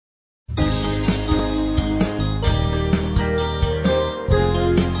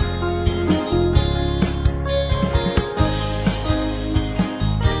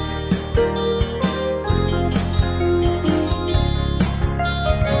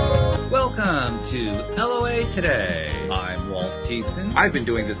Welcome to LOA Today. I'm Walt Thiessen. I've been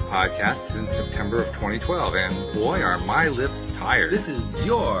doing this podcast since September of 2012, and boy, are my lips tired. This is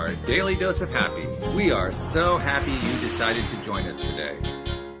your daily dose of happy. We are so happy you decided to join us today.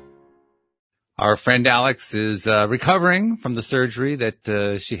 Our friend Alex is recovering from the surgery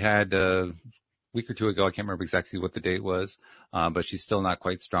that she had a week or two ago. I can't remember exactly what the date was, but she's still not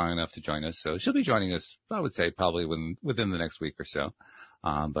quite strong enough to join us. So she'll be joining us, I would say, probably within the next week or so.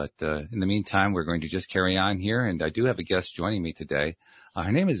 But in the meantime, we're going to just carry on here. And I do have a guest joining me today.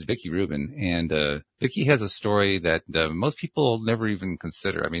 Her name is Vickie Rubin. And Vickie has a story that most people never even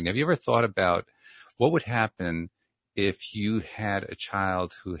consider. I mean, have you ever thought about what would happen if you had a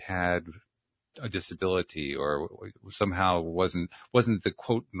child who had a disability or somehow wasn't the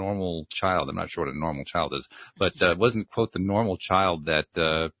quote normal child? I'm not sure what a normal child is, but wasn't quote the normal child that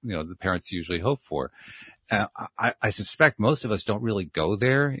the parents usually hope for. I suspect most of us don't really go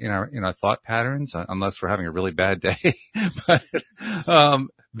there in our thought patterns unless we're having a really bad day. But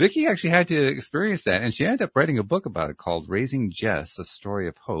Vickie actually had to experience that, and she ended up writing a book about it called Raising Jess: A Story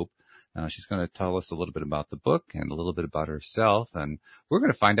of Hope. She's going to tell us a little bit about the book and a little bit about herself, and we're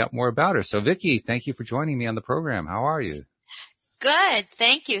going to find out more about her. So, Vickie, thank you for joining me on the program. How are you? Good.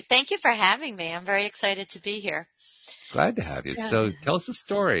 Thank you. Thank you for having me. I'm very excited to be here. Glad to have you. So tell us a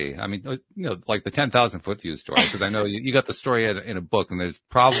story. I mean, like the 10,000 foot view story, because I know you got the story in a book, and there's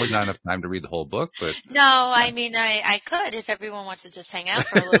probably not enough time to read the whole book. But no, I mean, I could if everyone wants to just hang out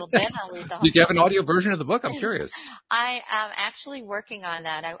for a little bit. I'll read the whole. Did you have an audio version of the book? I'm curious. I am actually working on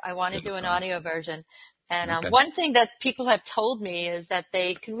that. I want to do an audio version, and one thing that people have told me is that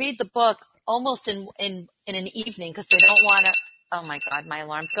they can read the book almost in an evening because they don't want to. Oh my God, my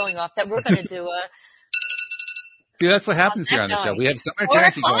alarm's going off. That we're going to do a. See, that's what happens here on the show. We have so much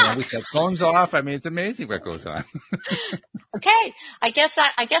energy going on. We set phones off. I mean, it's amazing what goes on. Okay. I guess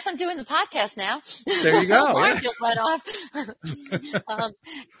I'm doing the podcast now. There you go. Alarm just went off.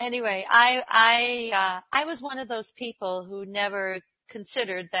 Anyway, I was one of those people who never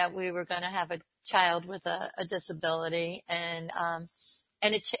considered that we were going to have a child with a disability, and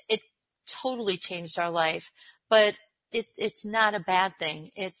it totally changed our life. But it's not a bad thing.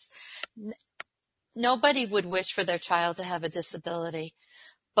 Nobody would wish for their child to have a disability,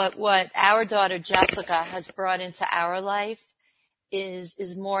 but what our daughter Jessica has brought into our life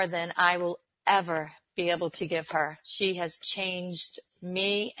is more than I will ever be able to give her. She has changed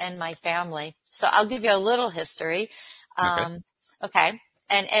me and my family. So I'll give you a little history. Okay.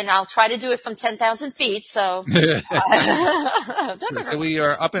 And I'll try to do it from 10,000 feet. So, so we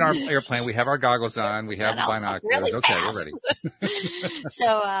are up in our airplane. We have our goggles on. We have the binoculars. Really okay, fast. we're ready.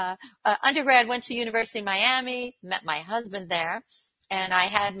 So, undergrad, went to University of Miami, met my husband there, and I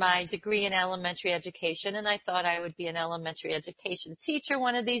had my degree in elementary education, and I thought I would be an elementary education teacher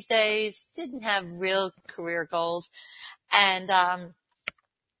one of these days. Didn't have real career goals. And,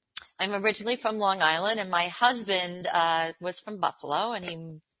 I'm originally from Long Island, and my husband was from Buffalo, and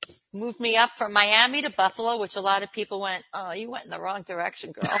he moved me up from Miami to Buffalo, which a lot of people went, "Oh, you went in the wrong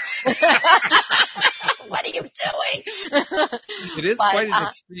direction, girl." What are you doing? It is quite an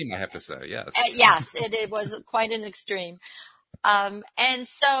extreme, I have to say, yes. Yes, it was quite an extreme. And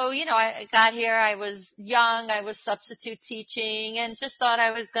so, I got here, I was young, I was substitute teaching, and just thought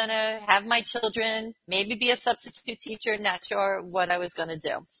I was going to have my children, maybe be a substitute teacher, not sure what I was going to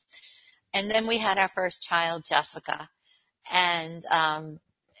do. And then we had our first child, Jessica. And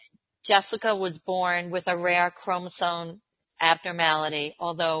Jessica was born with a rare chromosome abnormality,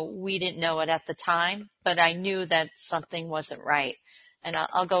 although we didn't know it at the time, but I knew that something wasn't right. And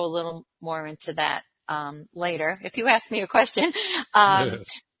I'll go a little more into that later if you ask me a question.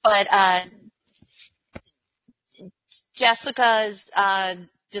 But Jessica's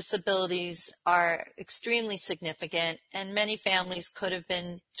disabilities are extremely significant, and many families could have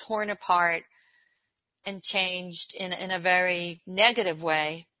been torn apart and changed in a very negative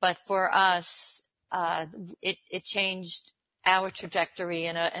way. But for us, it changed our trajectory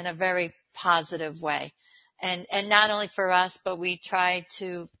in a very positive way. And not only for us, but we tried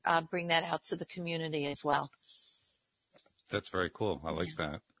to bring that out to the community as well. That's very cool. I like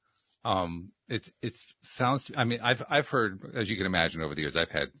that. It sounds, I mean, I've heard, as you can imagine over the years, I've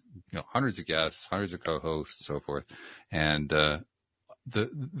had, hundreds of guests, hundreds of co-hosts, and so forth. And,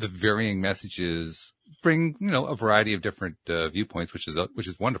 the varying messages bring, a variety of different, viewpoints, which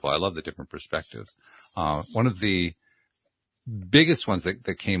is wonderful. I love the different perspectives. One of the biggest ones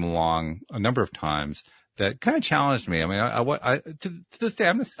that came along a number of times that kind of challenged me. I mean, to this day,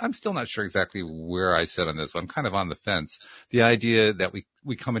 I'm still not sure exactly where I sit on this. I'm kind of on the fence. The idea that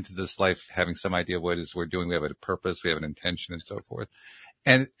we come into this life having some idea of what it is we're doing. We have a purpose, we have an intention, and so forth.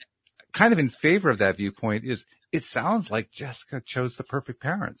 And kind of in favor of that viewpoint is it sounds like Jessica chose the perfect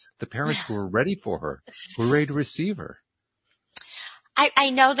parents, the parents who were ready for her, who were ready to receive her.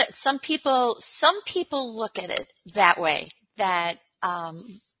 I know that some people look at it that way, that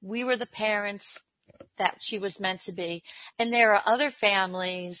we were the parents that she was meant to be. And there are other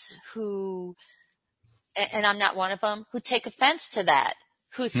families who, and I'm not one of them, who take offense to that,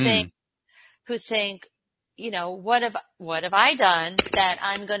 who think, what have I done that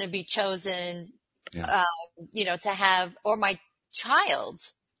I'm going to be chosen, to have, or my child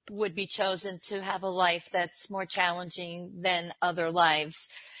would be chosen to have a life that's more challenging than other lives.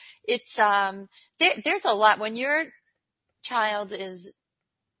 It's, there's a lot when your child is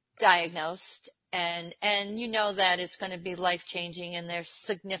diagnosed and you know that it's going to be life changing and there's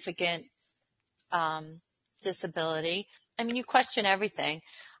significant, disability. I mean, you question everything.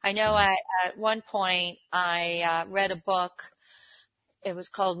 I know at one point I read a book. It was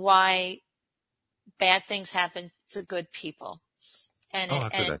called Why Bad Things Happen to Good People. And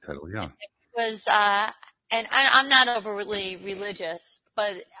I've heard that title, yeah. it was, and I'm not overly religious,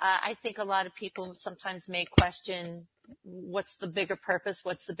 but I think a lot of people sometimes may question what's the bigger purpose,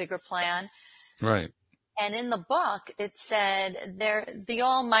 what's the bigger plan. Right. And in the book, it said the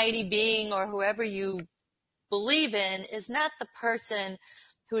almighty being or whoever you believe in is not the person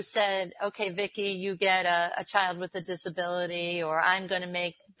who said, okay, Vickie, you get a child with a disability, or I'm going to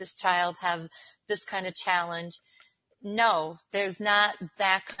make this child have this kind of challenge. No, there's not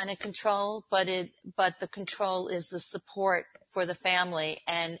that kind of control, but the control is the support for the family.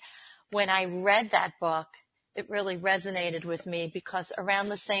 And when I read that book, it really resonated with me because around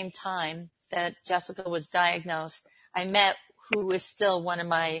the same time that Jessica was diagnosed, I met who is still one of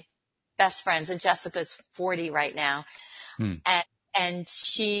my best friends, and Jessica's 40 right now. And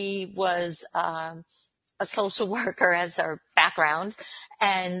she was, a social worker as her background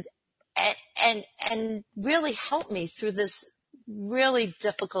and really helped me through this really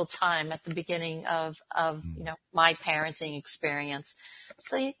difficult time at the beginning of my parenting experience.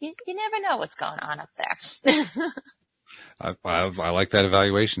 So you never know what's going on up there. I like that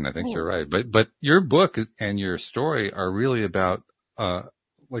evaluation. I think you're right. But your book and your story are really about,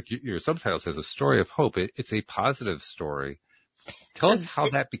 like your subtitle says, a story of hope. It's a positive story. Tell us how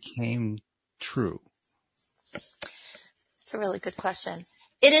that became true. It's a really good question.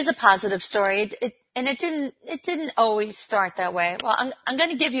 It is a positive story. It didn't always start that way. Well, I'm going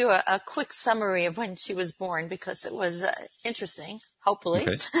to give you a quick summary of when she was born because it was interesting, hopefully,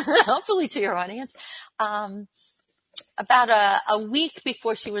 hopefully to your audience. About a week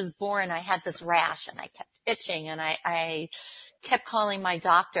before she was born, I had this rash and I kept itching and I kept calling my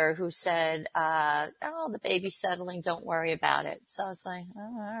doctor who said, the baby's settling, don't worry about it. So I was like, oh,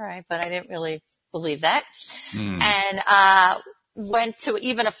 all right, but I didn't really believe that. And, went to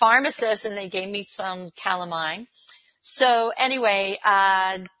even a pharmacist and they gave me some calamine. So anyway,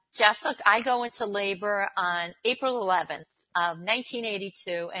 Jessica, I go into labor on April 11th of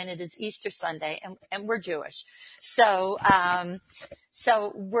 1982 and it is Easter Sunday and we're Jewish. So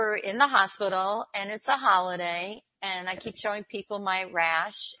we're in the hospital and it's a holiday and I keep showing people my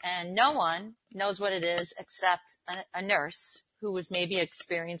rash and no one knows what it is except a nurse who was maybe an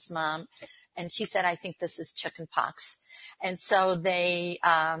experienced mom. And she said, I think this is chicken pox. And so they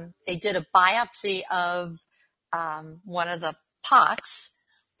did a biopsy of, one of the pox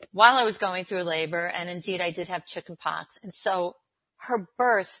while I was going through labor. And indeed, I did have chicken pox. And so her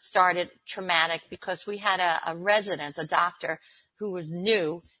birth started traumatic because we had a resident, a doctor who was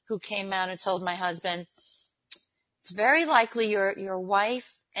new, who came out and told my husband, it's very likely your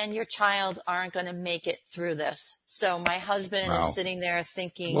wife and your child aren't going to make it through this. So my husband is sitting there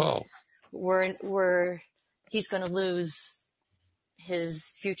thinking, he's going to lose his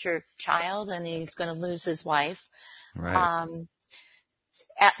future child and he's going to lose his wife. Right.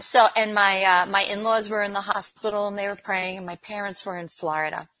 And my in-laws were in the hospital and they were praying and my parents were in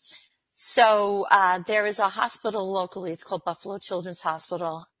Florida. So, there is a hospital locally. It's called Buffalo Children's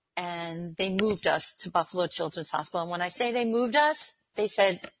Hospital and they moved us to Buffalo Children's Hospital. And when I say they moved us, they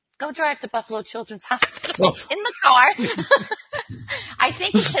said, go drive to Buffalo Children's Hospital in the car. I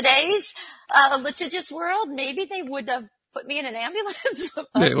think in today's litigious world, maybe they would have put me in an ambulance.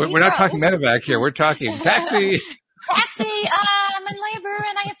 We're not talking medevac here. We're talking taxi. Taxi, I'm in labor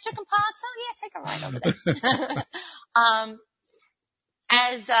and I have chicken pox. Oh yeah, take a ride over there.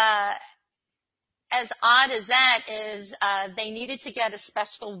 As odd as that is, they needed to get a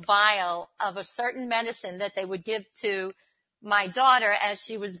special vial of a certain medicine that they would give to my daughter as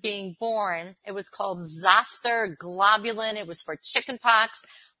she was being born. It was called zoster globulin. It was for chicken pox.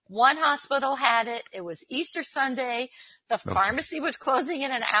 One hospital had it. It was Easter Sunday. The pharmacy was closing in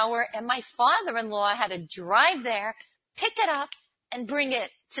an hour, and my father-in-law had to drive there, pick it up, and bring it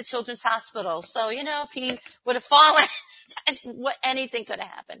to Children's Hospital. So, if he would have fallen, anything could have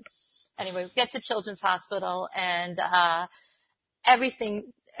happened. Anyway, we get to Children's Hospital, and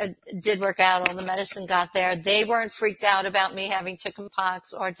everything did work out. All the medicine got there. They weren't freaked out about me having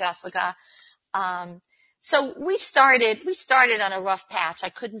chickenpox or Jessica. So we started on a rough patch. I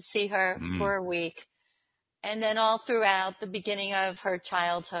couldn't see her for a week. And then all throughout the beginning of her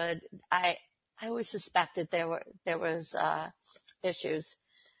childhood, I always suspected there was issues.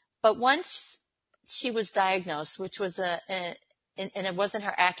 But once she was diagnosed, which was and it wasn't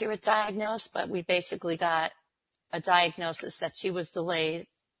her accurate diagnosis, but we basically got a diagnosis that she was delayed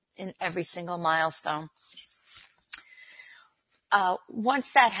in every single milestone.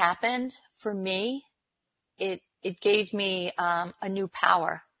 Once that happened, for me, it gave me a new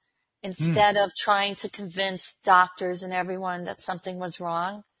power. Instead of trying to convince doctors and everyone that something was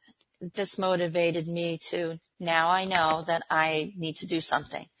wrong, this motivated me to, now I know that I need to do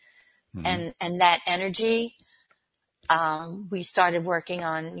something. And that energy, we started working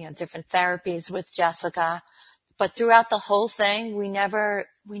on, different therapies with Jessica. But throughout the whole thing, we never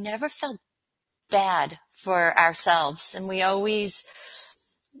felt bad for ourselves. And we always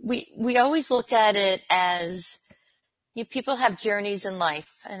looked at it as, people have journeys in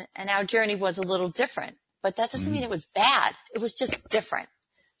life, and our journey was a little different, but that doesn't mean it was bad. It was just different.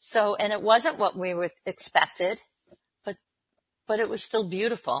 So, and it wasn't what we were expected, but it was still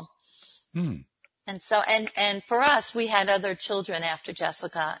beautiful. And so, and for us, we had other children after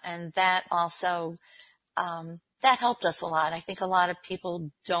Jessica, and that also, that helped us a lot. I think a lot of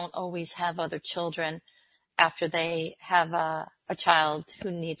people don't always have other children after they have a child who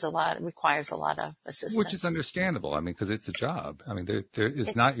requires a lot of assistance. Which is understandable. I mean, because it's a job. I mean,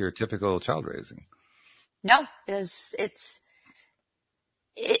 it's not your typical child raising. No, it's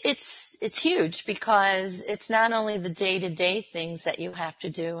huge, because it's not only the day-to-day things that you have to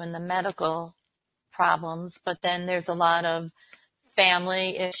do and the medical problems, but then there's a lot of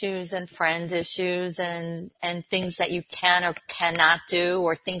family issues and friend issues and things that you can or cannot do,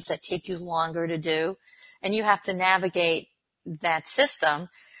 or things that take you longer to do. And you have to navigate that system.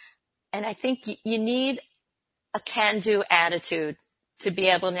 And I think you need a can-do attitude to be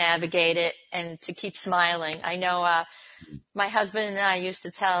able to navigate it and to keep smiling. I know my husband and I used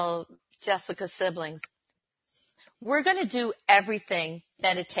to tell Jessica's siblings, we're going to do everything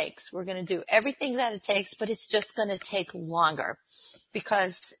that it takes. We're going to do everything that it takes, but it's just going to take longer,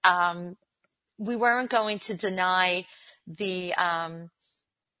 because we weren't going to deny the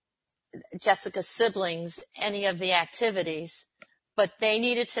Jessica's siblings any of the activities, but they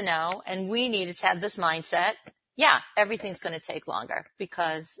needed to know, and we needed to have this mindset. Yeah, everything's going to take longer,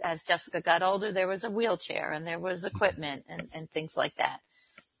 because as Jessica got older, there was a wheelchair and there was equipment and things like that.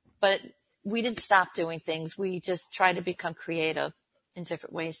 But we didn't stop doing things. We just tried to become creative in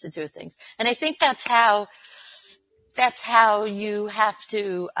different ways to do things. And I think that's how you have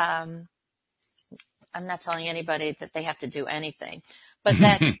to, I'm not telling anybody that they have to do anything, but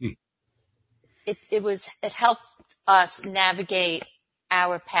that's, it helped us navigate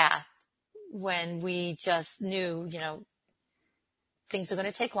our path when we just knew, things are going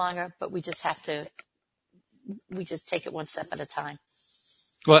to take longer, but we just take it one step at a time.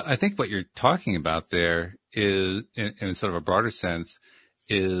 Well, I think what you're talking about there is, in sort of a broader sense,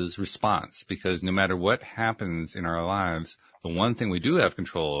 is response, because no matter what happens in our lives, the one thing we do have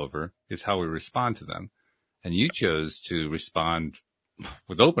control over is how we respond to them. And you chose to respond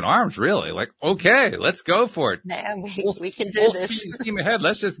with open arms, really. Like, okay, let's go for it. Yeah, we can do this. Full steam ahead.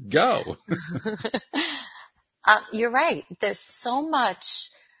 Let's just go. You're right. There's so much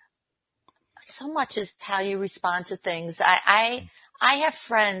is how you respond to things. I have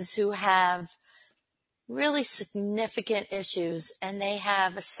friends who have really significant issues, and they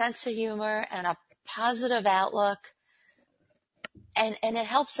have a sense of humor and a positive outlook, and it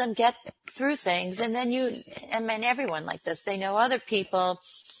helps them get through things. And then everyone like this, they know other people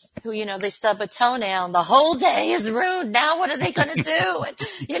who, they stub a toenail and the whole day is ruined. Now what are they going to do?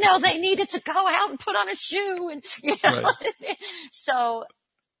 And, they needed to go out and put on a shoe, and, Right. So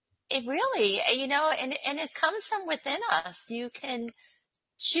it really, and it comes from within us. You can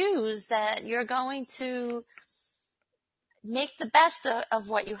choose that you're going to make the best of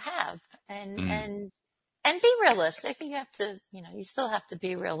what you have, and be realistic. You have to, you still have to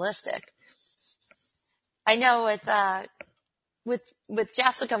be realistic. I know with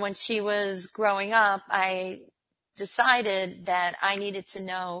Jessica, when she was growing up, I decided that I needed to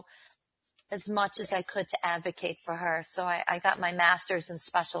know as much as I could to advocate for her. So I got my master's in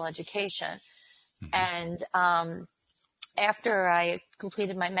special education. And after I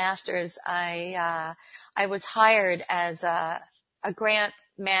completed my master's, I was hired as a grant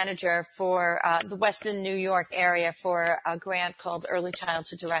manager for the Western New York area for a grant called Early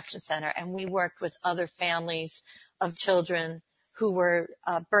Childhood Direction Center. And we worked with other families of children who were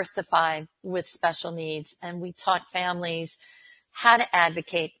birth to 5 with special needs. And we taught families how to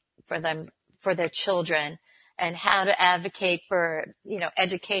advocate for them, for their children, and how to advocate for,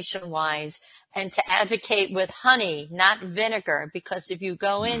 education wise, and to advocate with honey, not vinegar. Because if you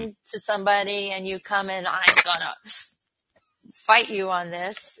go into somebody and you come in, I'm gonna fight you on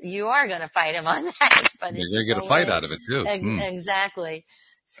this, you are gonna fight him on that. But you're gonna get a fight out of it too. Exactly.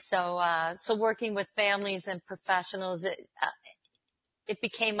 So working with families and professionals, it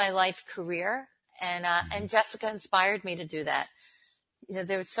became my life career, and Jessica inspired me to do that.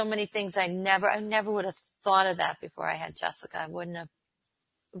 There were so many things I never would have thought of that before I had Jessica. I wouldn't have.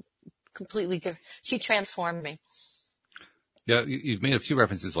 Completely different. She transformed me. Yeah, you've made a few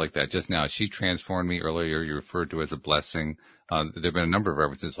references like that just now. She transformed me earlier. You referred to as a blessing. There have been a number of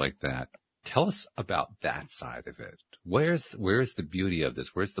references like that. Tell us about that side of it. Where's the beauty of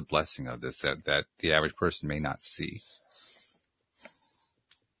this? Where's the blessing of this that the average person may not see?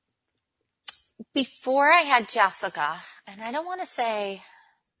 Before I had Jessica, and I don't want to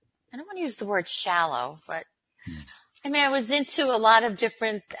use the word shallow, but I was into a lot of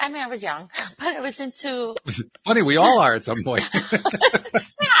different, I was young, but I was into... Funny, we all are at some point. Yeah,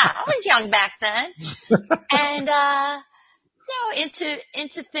 I was young back then. And,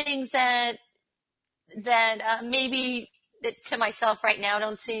 into things that maybe to myself right now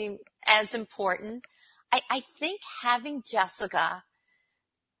don't seem as important. I think having Jessica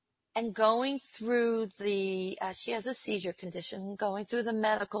and going through she has a seizure condition, going through the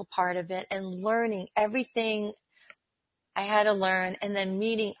medical part of it and learning everything I had to learn, and then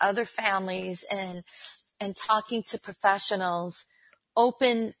meeting other families and talking to professionals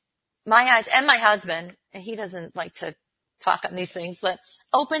opened my eyes, and my husband, and he doesn't like to talk on these things, but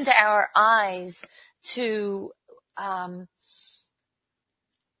opened our eyes to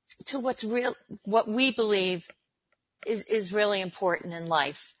what's real, what we believe is really important in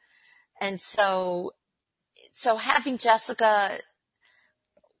life. And so having Jessica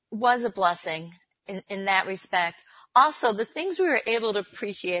was a blessing in that respect. Also, the things we were able to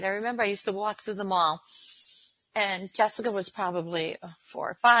appreciate. I remember I used to walk through the mall, and Jessica was probably 4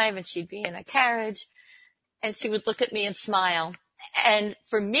 or 5, and she'd be in a carriage, and she would look at me and smile. And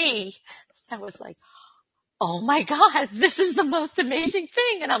for me, I was like, oh my God, this is the most amazing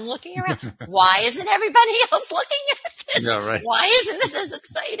thing. And I'm looking around. Why isn't everybody else looking at this? Yeah, right. Why isn't this as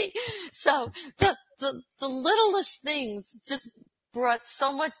exciting? So the littlest things just brought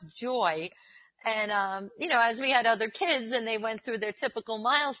so much joy. And, as we had other kids and they went through their typical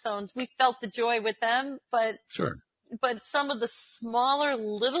milestones, we felt the joy with them. But sure. But some of the smaller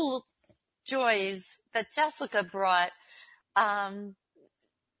little joys that Jessica brought,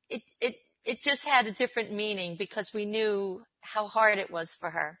 it just had a different meaning because we knew how hard it was for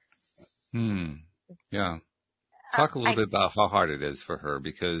her. Yeah. Talk a little bit about how hard it is for her,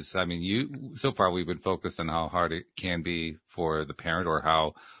 because so far we've been focused on how hard it can be for the parent or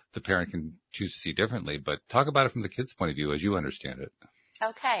how the parent can choose to see differently, but talk about it from the kid's point of view as you understand it.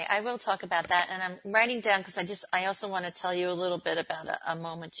 Okay, I will talk about that, and I'm writing down because I also want to tell you a little bit about a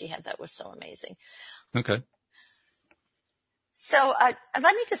moment she had that was so amazing. Okay. So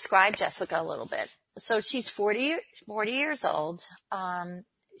let me describe Jessica a little bit. So she's 40 years old.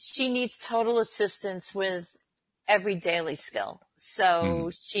 She needs total assistance with every daily skill.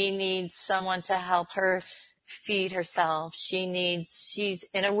 So she needs someone to help her feed herself. She's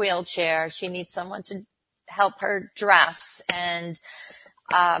in a wheelchair. She needs someone to help her dress and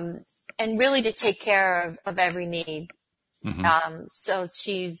really to take care of every need. So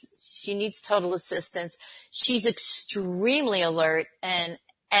she needs total assistance. She's extremely alert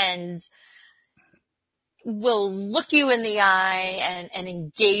and will look you in the eye and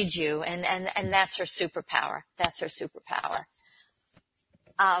engage you. And that's her superpower. That's her superpower.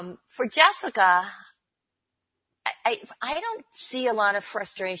 For Jessica, I don't see a lot of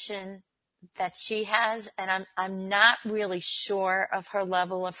frustration that she has, and I'm not really sure of her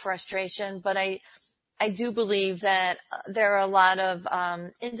level of frustration, but I do believe that there are a lot of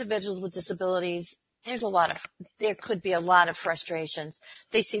individuals with disabilities. There could be a lot of frustrations.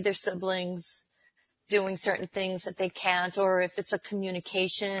 They see their siblings doing certain things that they can't, or if it's a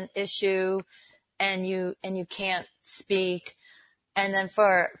communication issue and you can't speak, And then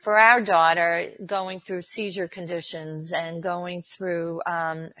for our daughter, going through seizure conditions and going through,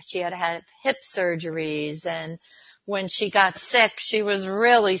 she had had hip surgeries, and when she got sick, she was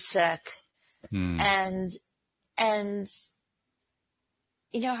really sick. And, her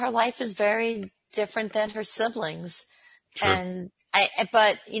life is very different than her siblings. Sure.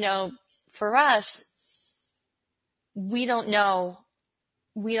 But for us, we don't know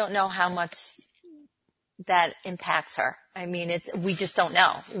how much that impacts her. I mean, we just don't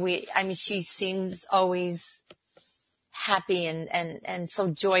know. She seems always happy and so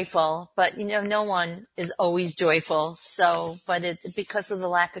joyful, but no one is always joyful. So, but it's because of the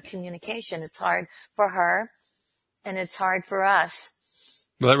lack of communication, it's hard for her and it's hard for us.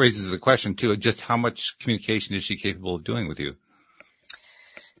 Well, that raises the question too, just how much communication is she capable of doing with you?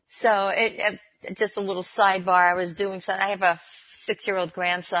 So just a little sidebar. I was doing something. I have a 6-year-old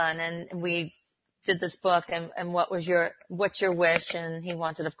grandson, and we did this book, and what's your wish? And he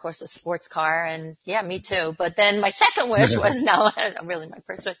wanted, of course, a sports car, and yeah, me too. But then my second wish was, no, really my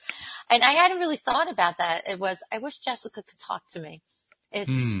first wish. And I hadn't really thought about that. It was, I wish Jessica could talk to me.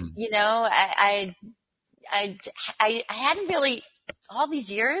 It's, I hadn't really, all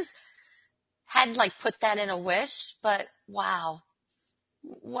these years, hadn't like put that in a wish, but wow,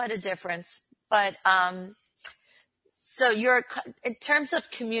 what a difference. But, so in terms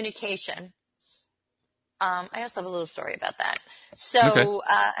of communication, I also have a little story about that. So,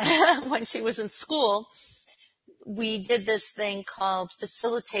 okay. When she was in school, we did this thing called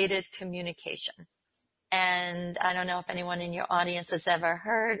facilitated communication. And I don't know if anyone in your audience has ever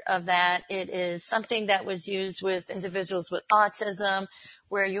heard of that. It is something that was used with individuals with autism,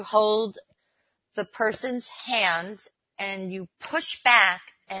 where you hold the person's hand and you push back,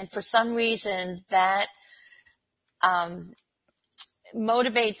 and for some reason that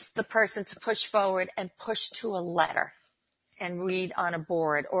motivates the person to push forward and push to a letter and read on a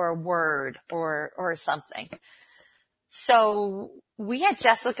board or a word or something. So we had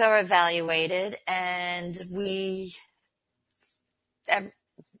Jessica evaluated, and we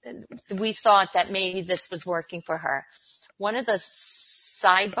thought that maybe this was working for her. One of the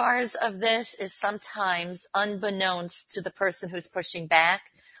sidebars of this is sometimes, unbeknownst to the person who's pushing back,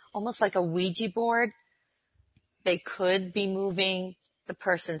 almost like a Ouija board, they could be moving the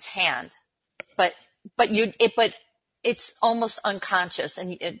person's hand, but it's almost unconscious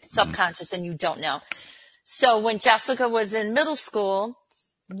and it's subconscious, and you don't know. So when Jessica was in middle school,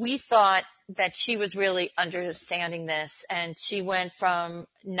 we thought that she was really understanding this, and she went from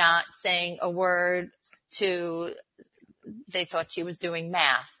not saying a word to, they thought she was doing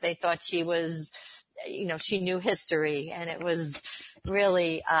math. They thought she was, she knew history, and it was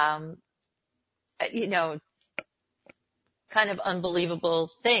really, kind of unbelievable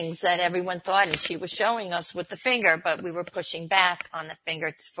things that everyone thought, and she was showing us with the finger, but we were pushing back on the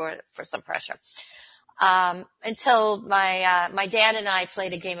finger for some pressure. Until my dad and I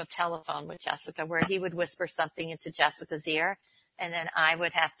played a game of telephone with Jessica, where he would whisper something into Jessica's ear, and then I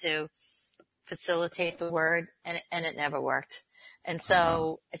would have to facilitate the word, and it never worked. And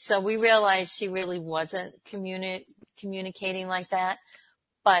so we realized she really wasn't communicating like that.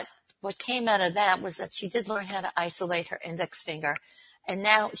 But what came out of that was that she did learn how to isolate her index finger. And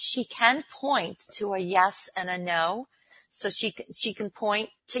now she can point to a yes and a no. So she can point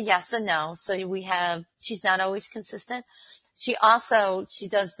to yes and no. So she's not always consistent. She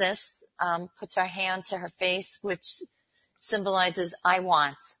does this, puts her hand to her face, which symbolizes I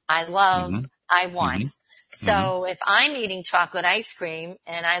want, I love, I want. So if I'm eating chocolate ice cream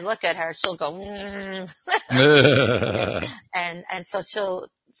and I look at her, she'll go, and so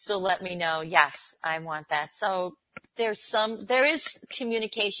she'll let me know, yes, I want that. So there is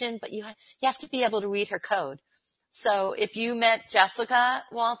communication, but you have to be able to read her code. So if you met Jessica,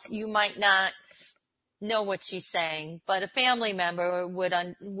 Walt, you might not know what she's saying, but a family member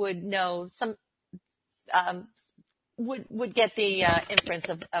would know some, would get the inference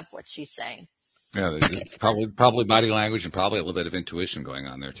of what she's saying. Yeah, there's probably body language and probably a little bit of intuition going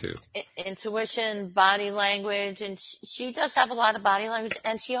on there too. Intuition, body language, and she does have a lot of body language,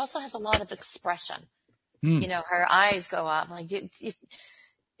 and she also has a lot of expression. Her eyes go up. Like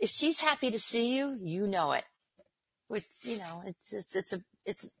if she's happy to see you, you know it. Which it's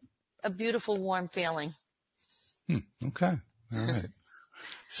a beautiful, warm feeling. Okay, all right.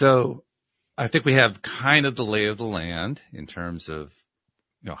 So I think we have kind of the lay of the land in terms of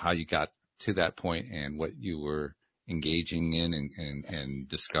how you got to that point and what you were engaging in and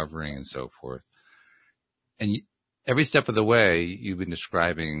discovering and so forth. And every step of the way, you've been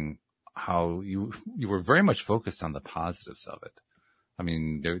describing how you were very much focused on the positives of it. I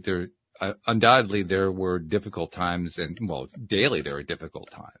mean, undoubtedly there were difficult times, and well, daily there were difficult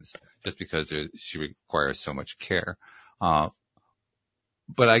times, just because she requires so much care. But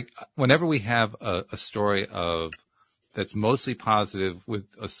whenever we have a story that's mostly positive with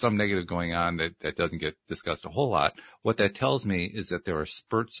some negative going on that doesn't get discussed a whole lot, what that tells me is that there are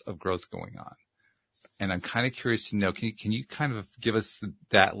spurts of growth going on. And I'm kind of curious to know, can you kind of give us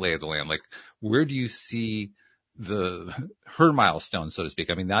that lay of the land? Like, where do you see her milestones, so to speak?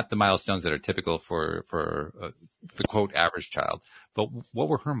 I mean, not the milestones that are typical for the quote average child, but what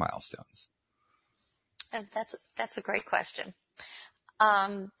were her milestones? That's a great question.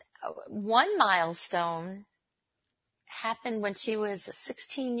 One milestone happened when she was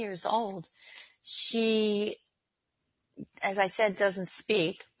 16 years old. She, as I said, doesn't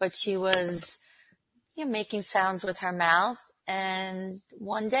speak, but she was, making sounds with her mouth. And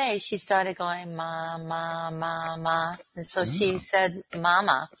one day she started going, ma, ma, ma, ma. And so she said,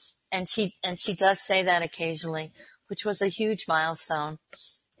 mama. And she does say that occasionally, which was a huge milestone.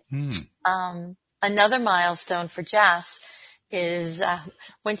 Another milestone for Jess is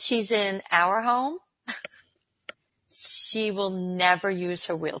when she's in our home, she will never use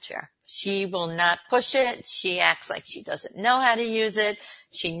her wheelchair. She will not push it. She acts like she doesn't know how to use it.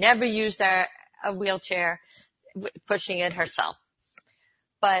 She never used a wheelchair, pushing it herself.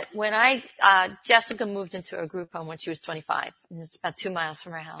 But when Jessica moved into a group home when she was 25, and it's about 2 miles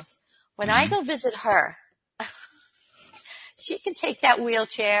from her house. When I go visit her, she can take that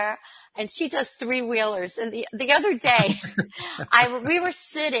wheelchair, and she does 3-wheelers. And the other day, we were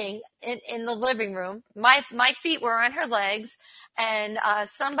sitting in the living room. My feet were on her legs, and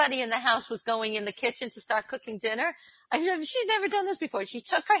somebody in the house was going in the kitchen to start cooking dinner. She's never done this before. She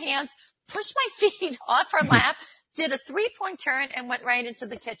took her hands, pushed my feet off her lap, did a 3-point turn, and went right into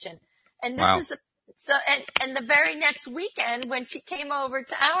the kitchen. And this is and the very next weekend when she came over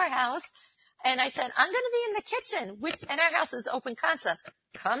to our house, and I said, I'm going to be in the kitchen, and our house is open concept.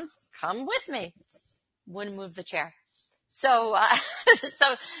 Come with me. Wouldn't move the chair. So,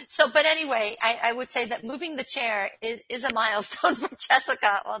 but anyway, I would say that moving the chair is a milestone for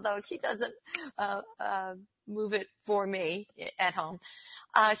Jessica, although she doesn't, move it for me at home.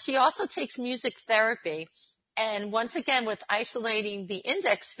 She also takes music therapy. And once again, with isolating the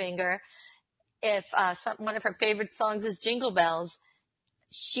index finger, if, one of her favorite songs is Jingle Bells,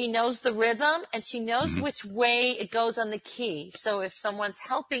 she knows the rhythm and she knows which way it goes on the key. So if someone's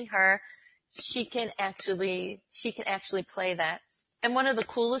helping her, she can actually play that. And one of the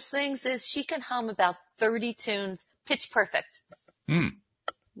coolest things is she can hum about 30 tunes, pitch perfect.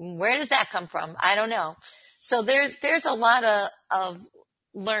 Where does that come from? I don't know. So there's a lot of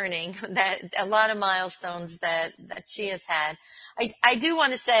learning, that a lot of milestones that she has had. I do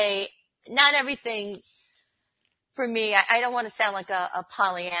want to say, not everything for me, I don't want to sound like a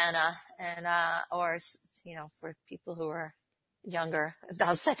Pollyanna, and or for people who are younger,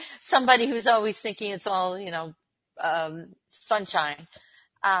 I'll say somebody who's always thinking it's all sunshine.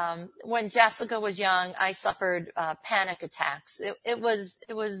 When Jessica was young, I suffered panic attacks. It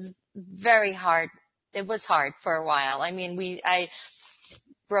was very hard. It was hard for a while. I mean, I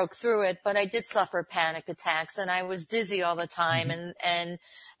broke through it, but I did suffer panic attacks, and I was dizzy all the time, and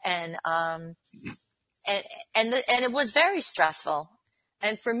it was very stressful.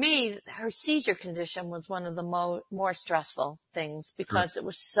 And for me, her seizure condition was one of the more stressful things, because it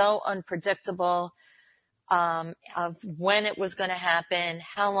was so unpredictable, of when it was going to happen,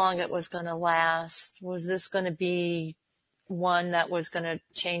 how long it was going to last. Was this going to be one that was going to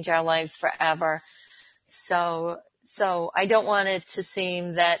change our lives forever? So I don't want it to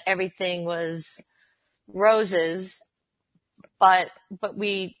seem that everything was roses, but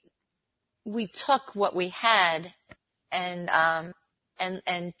we took what we had and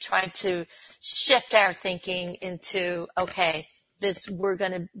tried to shift our thinking into, okay, we're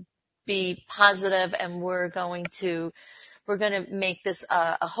going to be positive, and we're going to make this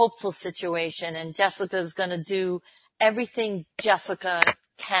a hopeful situation, and Jessica's going to do everything Jessica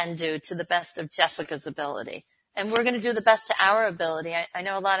can do to the best of Jessica's ability. And we're going to do the best to our ability. I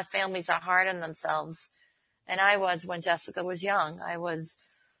know a lot of families are hard on themselves, and I was when Jessica was young.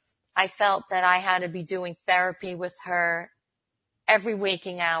 I felt that I had to be doing therapy with her every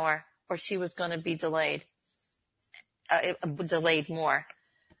waking hour, or she was going to be delayed more.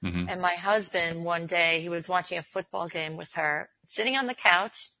 And my husband, one day, he was watching a football game with her, sitting on the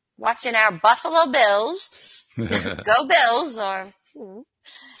couch, watching our Buffalo Bills. Go Bills!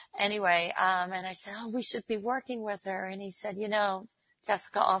 Anyway, and I said, we should be working with her. And he said,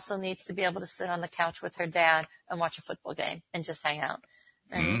 Jessica also needs to be able to sit on the couch with her dad and watch a football game and just hang out.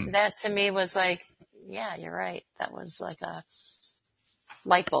 And that to me was like, yeah, you're right. That was like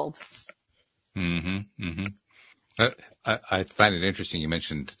light bulb. Mm-hmm. Mm-hmm. I find it interesting you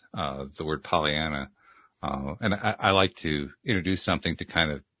mentioned the word Pollyanna, and I like to introduce something to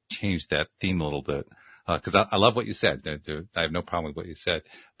kind of change that theme a little bit, because I love what you said. I have no problem with what you said,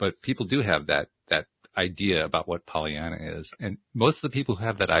 but people do have that idea about what Pollyanna is, and most of the people who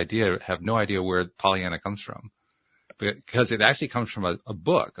have that idea have no idea where Pollyanna comes from, because it actually comes from a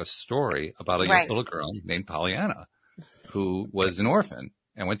book, a story about a Right. little girl named Pollyanna who was an orphan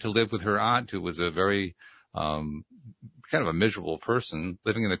and went to live with her aunt, who was a very kind of a miserable person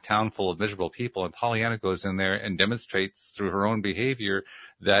living in a town full of miserable people. And Pollyanna goes in there and demonstrates through her own behavior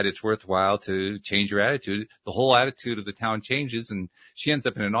that it's worthwhile to change your attitude. The whole attitude of the town changes, and she ends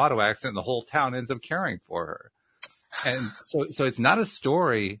up in an auto accident, and the whole town ends up caring for her. And so it's not a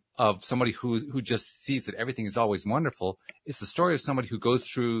story of somebody who just sees that everything is always wonderful. It's the story of somebody who goes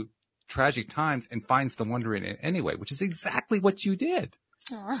through tragic times and finds the wonder in it anyway, which is exactly what you did.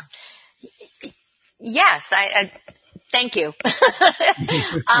 Yes, I thank you.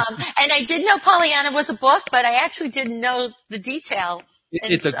 And I did know Pollyanna was a book, but I actually didn't know the detail.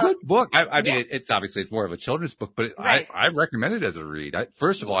 It's a good book. I mean, yeah. it's obviously it's more of a children's book, but Right. I recommend it as a read.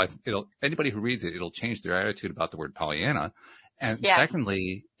 First of all, anybody who reads it, it'll change their attitude about the word Pollyanna. And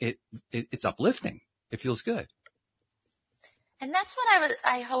secondly, it's uplifting. It feels good. And that's what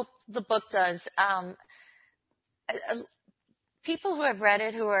I hope the book does. People who have read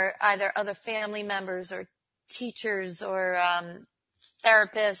it, who are either other family members or teachers or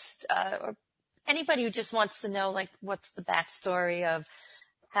therapists, or anybody who just wants to know, like, what's the backstory of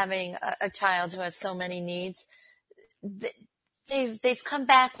having a child who has so many needs, they've come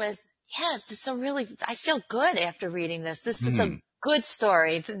back with, yeah, this is I feel good after reading this. This is a good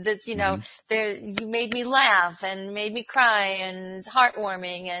story. This, you made me laugh and made me cry and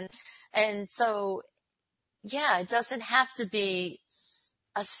heartwarming. And so, yeah, it doesn't have to be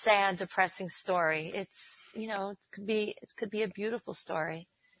a sad, depressing story. It's, it could be a beautiful story.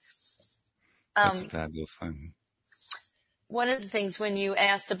 That's a fabulous thing. One of the things when you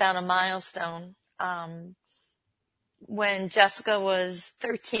asked about a milestone, when Jessica was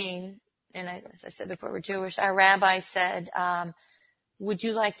 13, and as I said before, we're Jewish, our rabbi said, would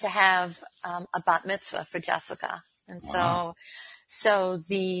you like to have a bat mitzvah for Jessica? And wow. so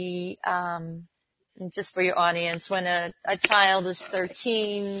the, just for your audience, when a child is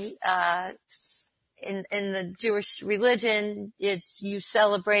 13, in the Jewish religion, you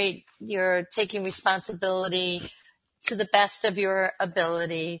celebrate, you're taking responsibility to the best of your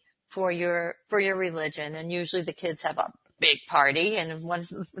ability for your religion. And usually the kids have a big party. And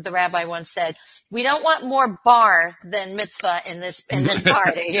the rabbi once said, we don't want more bar than mitzvah in this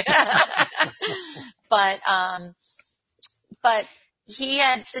party. But he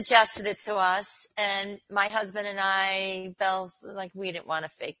had suggested it to us, and my husband and I both, we didn't want a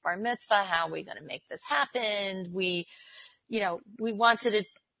fake bar mitzvah. How are we going to make this happen? We wanted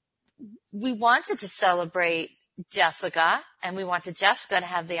to celebrate Jessica, and we wanted Jessica to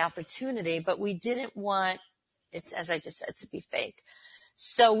have the opportunity, but we didn't want it, as I just said, to be fake.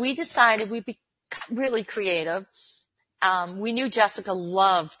 So we decided we'd be really creative. We knew Jessica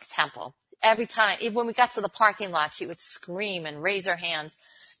loved temple. Every time, even when we got to the parking lot, she would scream and raise her hands.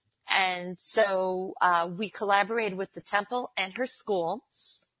 And so we collaborated with the temple and her school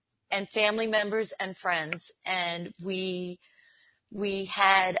and family members and friends. And we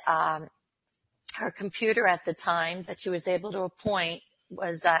had her computer at the time that she was able to appoint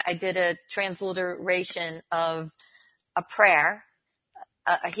was I did a transliteration of a prayer,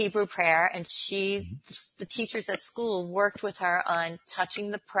 a Hebrew prayer, and the teachers at school worked with her on touching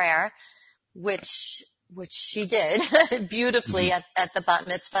the prayer, which she did beautifully at the bat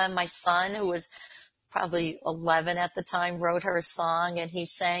mitzvah. My son, who was probably 11 at the time, wrote her a song, and he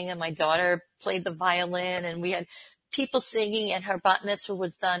sang, and my daughter played the violin, and we had people singing, and her bat mitzvah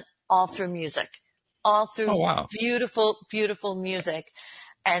was done all through music, all through beautiful, beautiful music.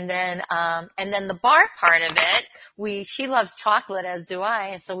 And then the bar part of it, she loves chocolate, as do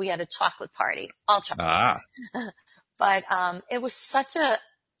I, and so we had a chocolate party, all chocolate. But it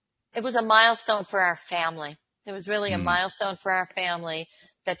was a milestone for our family. It was really a milestone for our family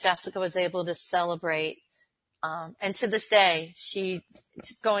that Jessica was able to celebrate. And to this day,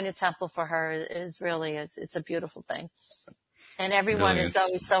 going to temple for her is really, it's a beautiful thing. And everyone is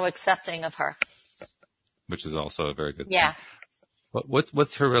always so accepting of her. Which is also a very good thing. Yeah.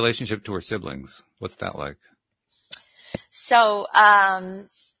 What's her relationship to her siblings? What's that like? So, her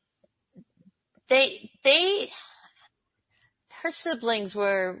siblings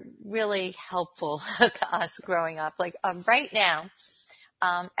were really helpful to us growing up. Right now,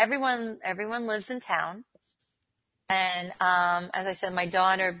 everyone lives in town. And as I said, my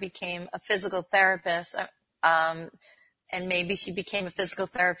daughter became a physical therapist, and maybe she became a physical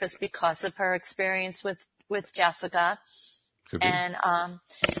therapist because of her experience with Jessica. Could be. And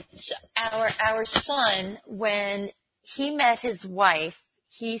so our son, when he met his wife,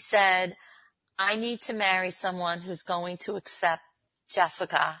 he said, I need to marry someone who's going to accept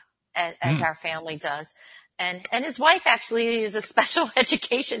Jessica as our family does. And his wife actually is a special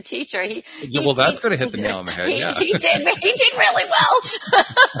education teacher. Well, that's going to hit the nail on the head. Yeah. He did really well.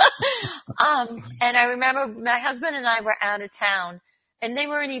 And I remember my husband and I were out of town, and they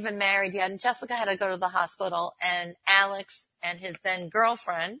weren't even married yet. And Jessica had to go to the hospital, and Alex and his then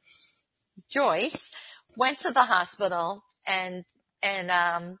girlfriend, Joyce, went to the hospital, and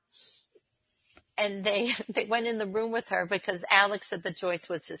they went in the room with her because Alex said that Joyce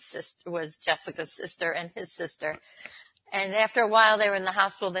was Jessica's sister and his sister. And after a while, they were in the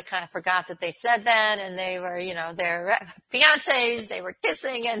hospital. They kind of forgot that they said that, and they were, their fiancés. They were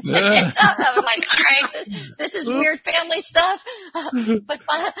kissing, and I was like, all right, this is weird family stuff.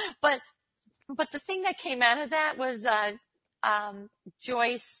 But the thing that came out of that was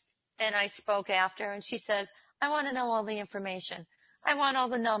Joyce and I spoke after, and she says, I want to know all the information. I want all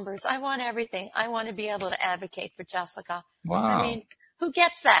the numbers. I want everything. I want to be able to advocate for Jessica. Wow. I mean, who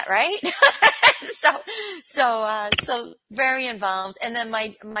gets that, right? So very involved. And then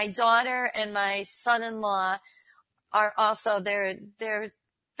my daughter and my son-in-law are also, they're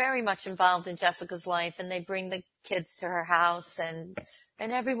very much involved in Jessica's life, and they bring the kids to her house, and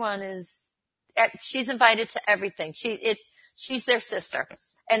everyone she's invited to everything. She's their sister,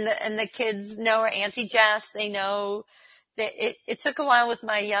 and the kids know her Auntie Jess. They know that it took a while with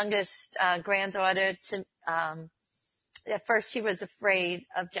my youngest granddaughter to, at first she was afraid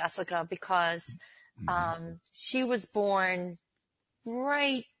of Jessica because she was born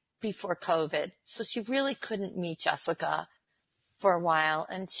right before COVID. So she really couldn't meet Jessica for a while,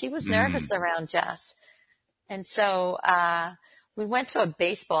 and she was nervous around Jess. And so we went to a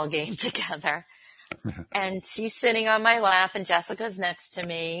baseball game together, and she's sitting on my lap, and Jessica's next to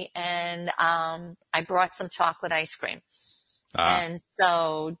me, and I brought some chocolate ice cream. And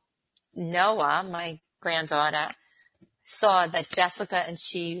so Noah, my granddaughter, saw that Jessica and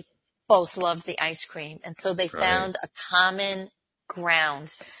she both loved the ice cream. And so they found a common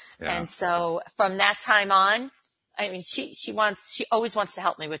ground. Yeah. And so from that time on, I mean, she always wants to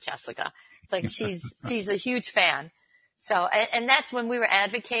help me with Jessica. Like she's a huge fan. So, and that's when we were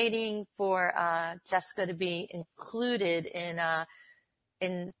advocating for Jessica to be included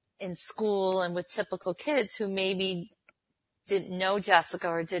in school and with typical kids who maybe didn't know Jessica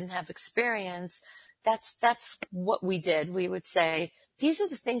or didn't have experience. That's what we did. We would say, these are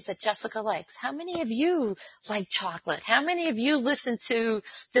the things that Jessica likes. How many of you like chocolate? How many of you listen to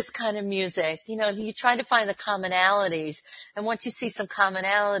this kind of music? You try to find the commonalities. And once you see some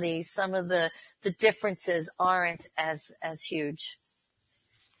commonalities, some of the differences aren't as huge.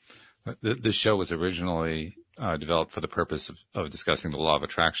 This show was originally developed for the purpose of discussing the law of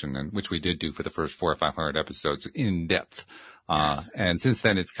attraction, and which we did do for the first 400 or 500 episodes in depth. And since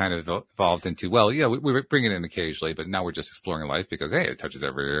then, it's kind of evolved into, we bring it in occasionally, but now we're just exploring life because, hey, it touches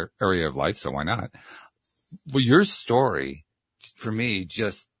every area of life, so why not? Well, your story, for me,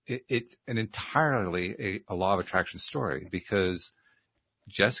 it's an entirely a law of attraction story, because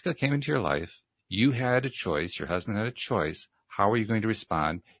Jessica came into your life. You had a choice. Your husband had a choice. How are you going to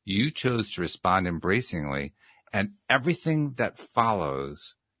respond? You chose to respond embracingly, and everything that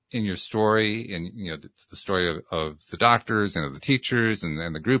follows in your story, and the story of the doctors and of the teachers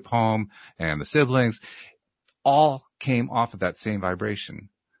and the group home and the siblings, all came off of that same vibration.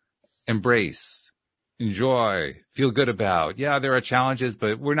 Embrace, enjoy, feel good about. Yeah, there are challenges,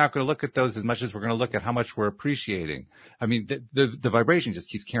 but we're not going to look at those as much as we're going to look at how much we're appreciating. I mean, the vibration just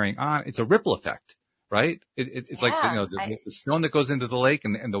keeps carrying on. It's a ripple effect, right? It's like the stone that goes into the lake,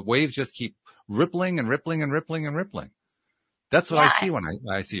 and the waves just keep rippling and rippling and rippling and rippling. That's what I see when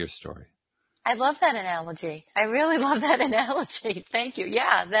I see your story. I love that analogy. I really love that analogy. Thank you.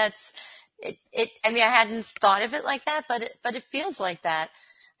 Yeah, that's it. I mean, I hadn't thought of it like that, but it feels like that.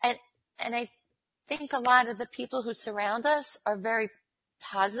 And I think a lot of the people who surround us are very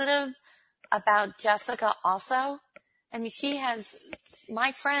positive about Jessica also. I mean,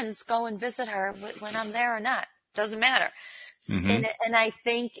 my friends go and visit her when I'm there or not. Doesn't matter. Mm-hmm. And I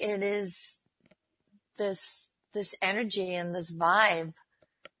think it is this energy and this vibe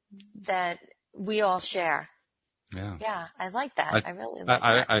that we all share. Yeah. Yeah. I like that. I really like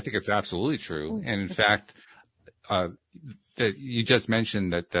that. I think it's absolutely true. And in fact, that you just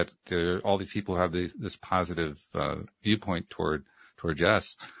mentioned that there all these people have this positive viewpoint toward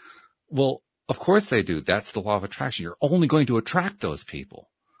Jess. Well, Of course they do. That's the law of attraction. You're only going to attract those people.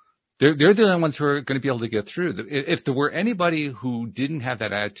 They're the only ones who are going to be able to get through. If there were anybody who didn't have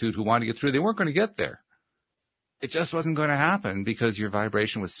that attitude, who wanted to get through, they weren't going to get there. It just wasn't going to happen because your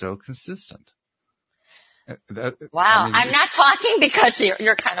vibration was so consistent. Wow. I'm not talking because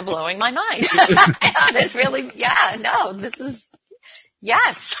you're kind of blowing my mind. This really, yes,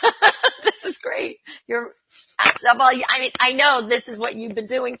 this is great. I know this is what you've been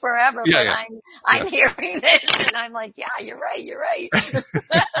doing forever, but I'm hearing this and I'm like, yeah, you're right.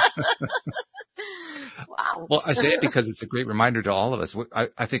 Wow. Well, I say it because it's a great reminder to all of us.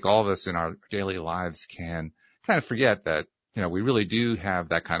 I think all of us in our daily lives can kind of forget that, we really do have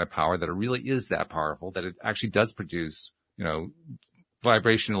that kind of power, that it really is that powerful, that it actually does produce,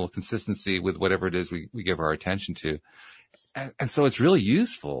 vibrational consistency with whatever it is we give our attention to. And so it's really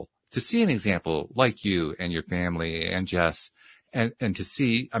useful to see an example like you and your family and Jess, and to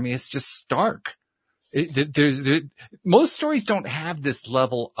see, it's just stark. Most stories don't have this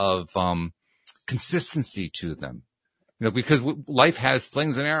level of, consistency to them. Because life has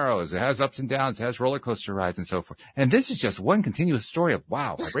slings and arrows, it has ups and downs, it has roller coaster rides and so forth. And this is just one continuous story of,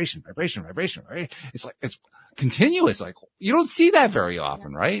 wow, vibration, right? It's continuous. Like, you don't see that very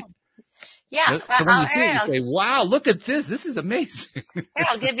often, right? Yeah. So when you see it, you say, wow, look at this. This is amazing. Here,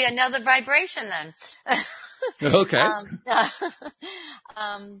 I'll give you another vibration then. Okay.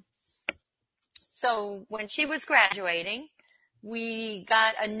 So when she was graduating, we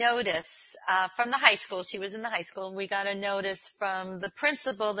got a notice from the high school. She was in the high school. We got a notice from the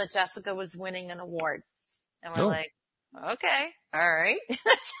principal that Jessica was winning an award. And we're like, okay, all right.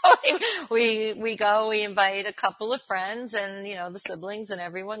 So we go, we invite a couple of friends and, the siblings, and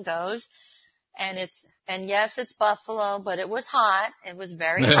everyone goes. And yes, it's Buffalo, but it was hot. It was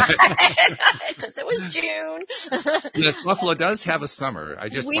very hot because it was June. Yes, Buffalo does have a summer. I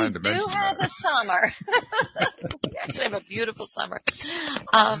just wanted to mention that. We do have a summer. We actually have a beautiful summer.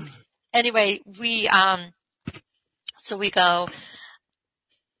 Anyway, so we go,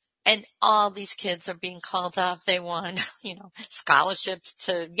 and all these kids are being called up. They won, scholarships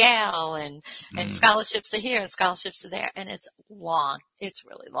to Yale and scholarships to here and scholarships to there. And it's long. It's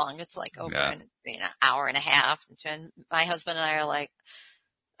really long. It's like over an hour and a half. And my husband and I are like,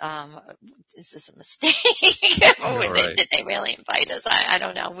 is this a mistake? Right. Did they really invite us? I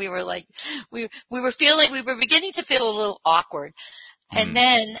don't know. We were like, we were beginning to feel a little awkward. And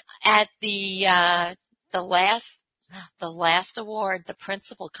then at the last award, the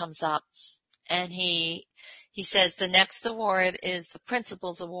principal comes up and he says, the next award is the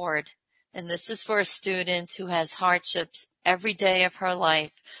principal's award. And this is for a student who has hardships every day of her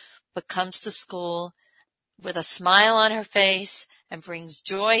life, but comes to school with a smile on her face and brings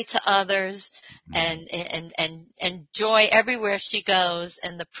joy to others and joy everywhere she goes.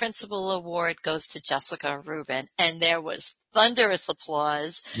 And the principal award goes to Jessica Rubin. And there was thunderous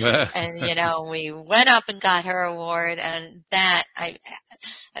applause. And, we went up and got her award. And that, I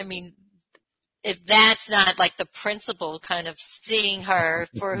mean, if that's not like the principal kind of seeing her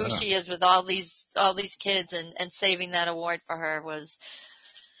for who she is with all these kids and saving that award for her, was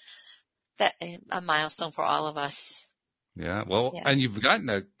that a milestone for all of us. Yeah. Well, and you've gotten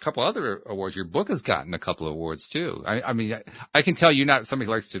a couple other awards. Your book has gotten a couple of awards too. I can tell you're not somebody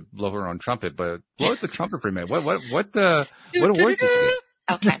who likes to blow her own trumpet, but blow the trumpet for a minute. What awards did you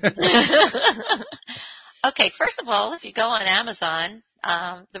get? Okay. Okay. First of all, if you go on Amazon,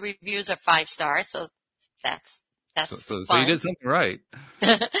 the reviews are 5 stars. So that's so fun. you did something right.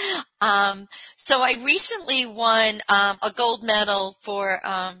 So I recently won, a gold medal for,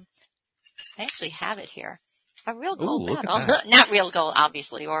 I actually have it here. A real gold medal. Not real gold,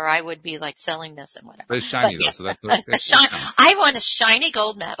 obviously, or I would be like selling this and whatever. But it's shiny though, so that's I won a shiny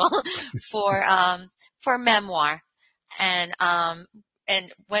gold medal for memoir. And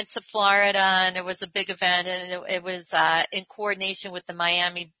went to Florida, and it was a big event, and it was in coordination with the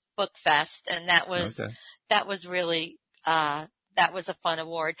Miami Book Fest, and that was really that was a fun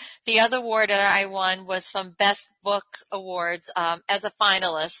award. The other award that I won was from Best Book Awards as a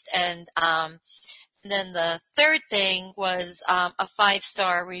finalist, and then the third thing was a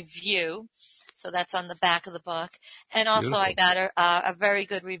 5-star review. So that's on the back of the book. And also beautiful. I got a very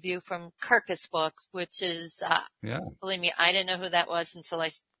good review from Kirkus Books, which is, believe me, I didn't know who that was until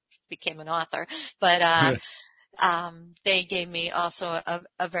I became an author. But they gave me also a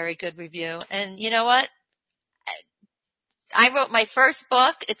very good review. And you know what? I wrote my first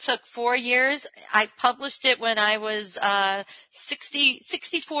book. It took 4 years. I published it when I was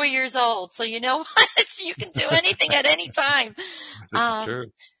 64 years old. So you know what? You can do anything at any time. This is true.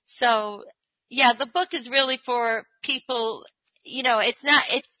 So, yeah, the book is really for people it's not,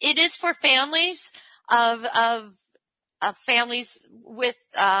 it is for families of families with,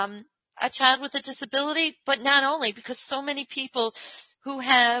 a child with a disability, but not only, because so many people who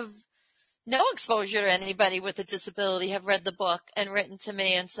have no exposure to anybody with a disability have read the book and written to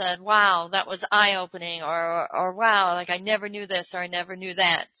me and said, wow, that was eye-opening, or wow, like I never knew this, or I never knew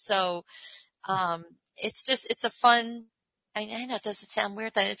that. So, it's a fun, I know it doesn't sound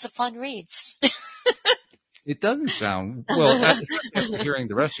weird, that it's a fun read. It doesn't sound well, especially after hearing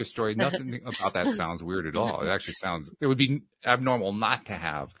the rest of your story. Nothing about that sounds weird at all. It would be abnormal not to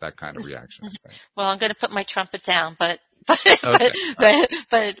have that kind of reaction, I think. Well, I'm going to put my trumpet down, but Okay.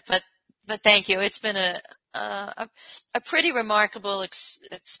 but thank you. It's been a pretty remarkable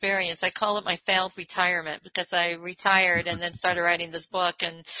experience. I call it my failed retirement, because I retired and then started writing this book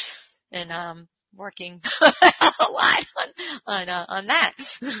and working a lot on that.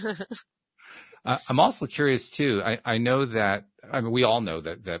 I'm also curious too. I know that, we all know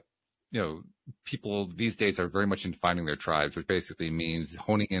that, people these days are very much in finding their tribes, which basically means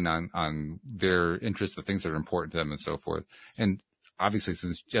honing in on their interests, the things that are important to them and so forth. And obviously,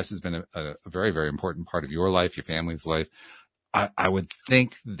 since Jess has been a very, very important part of your life, your family's life, I would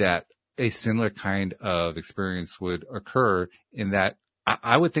think that a similar kind of experience would occur, in that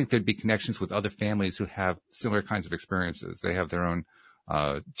I would think there'd be connections with other families who have similar kinds of experiences. They have their own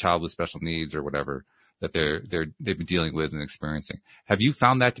child with special needs or whatever that they've been dealing with and experiencing. Have you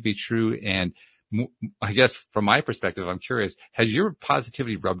found that to be true? And I guess from my perspective, I'm curious, has your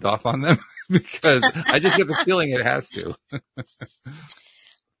positivity rubbed off on them? Because I just get the feeling it has to.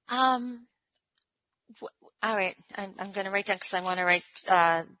 All right. I'm going to write down, because I want to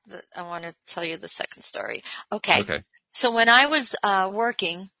I want to tell you the second story. Okay. Okay. So when I was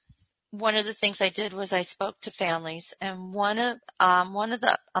working, one of the things I did was I spoke to families, and a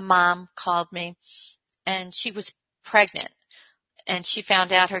mom called me, and she was pregnant, and she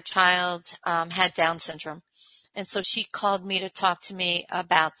found out her child had Down syndrome. And so she called me to talk to me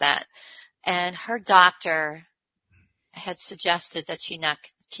about that. And her doctor had suggested that she not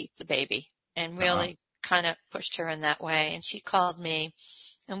keep the baby, and really kind of pushed her in that way. And she called me,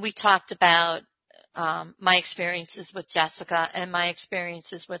 and we talked about my experiences with Jessica and my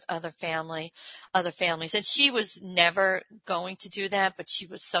experiences with other families. And she was never going to do that, but she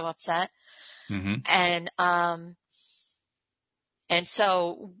was so upset. Mm-hmm. And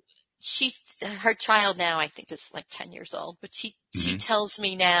so her child now, I think, is like 10 years old, but she tells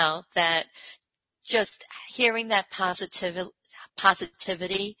me now that just hearing that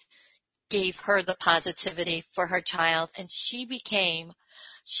positivity gave her the positivity for her child. And she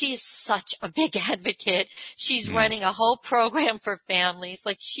is such a big advocate. She's running a whole program for families.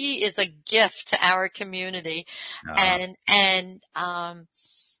 Like, she is a gift to our community.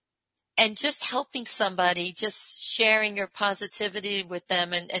 And just helping somebody, just sharing your positivity with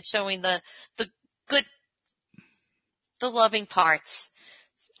them, and showing the good, the loving parts.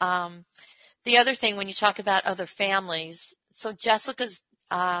 The other thing, when you talk about other families, so Jessica's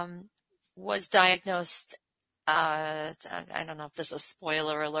was diagnosed, I don't know if there's a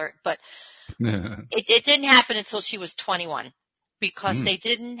spoiler alert, but it didn't happen until she was 21, because they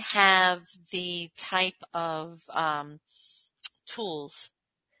didn't have the type of tools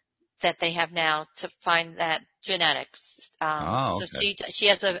that they have now to find that genetics. So she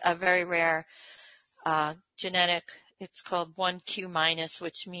has a very rare genetic. It's called 1q minus,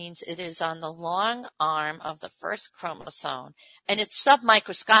 which means it is on the long arm of the first chromosome, and it's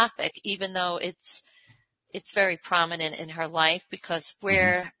submicroscopic, even though it's very prominent in her life, because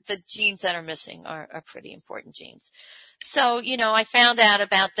where the genes that are missing are pretty important genes. So, I found out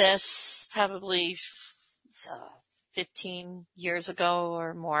about this probably 15 years ago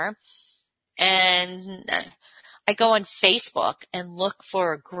or more. And I go on Facebook and look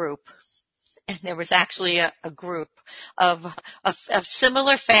for a group. And there was actually a group of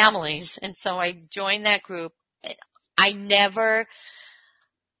similar families. And so I joined that group. I never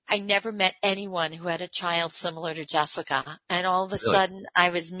met anyone who had a child similar to Jessica. And all of a sudden I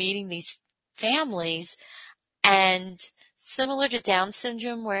was meeting these families, and similar to Down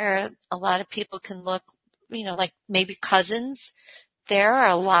syndrome, where a lot of people can look, like maybe cousins, there are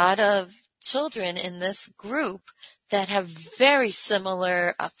a lot of children in this group that have very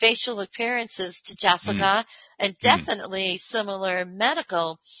similar facial appearances to Jessica, and definitely similar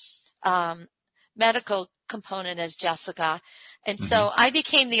medical component as Jessica. And so I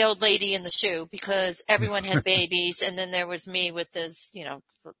became the old lady in the shoe, because everyone had babies, and then there was me with this,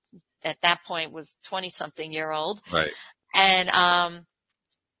 at that point was 20-something-year-old. Right. And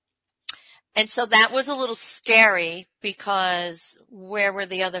so that was a little scary, because where were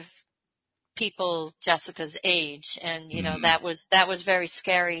the other people Jessica's age. And, Mm-hmm. that was very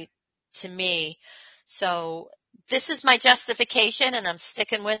scary to me. So this is my justification, and I'm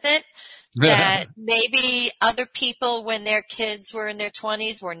sticking with it, that maybe other people, when their kids were in their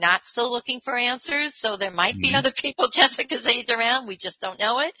 20s, were not still looking for answers. So there might be Mm-hmm. other people Jessica's age around. We just don't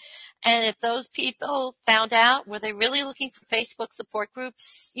know it. And if those people found out, were they really looking for Facebook support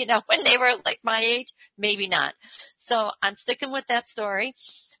groups, when they were like my age? Maybe not. So I'm sticking with that story.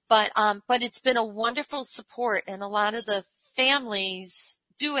 But it's been a wonderful support, and a lot of the families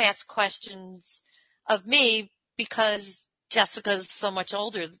do ask questions of me because Jessica's so much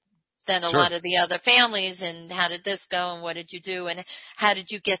older than a Sure. lot of the other families, and how did this go, and what did you do, and how did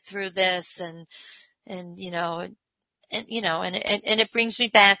you get through this, and it brings me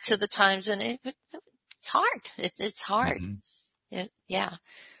back to the times when it's hard. It's hard. Mm-hmm. Yeah.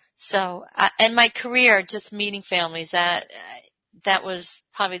 So, and my career, just meeting families, that was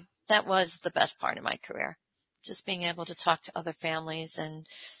the best part of my career. Just being able to talk to other families, and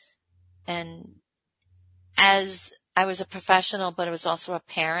as I was a professional, but I was also a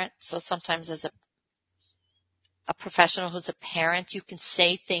parent. So sometimes as a professional who's a parent, you can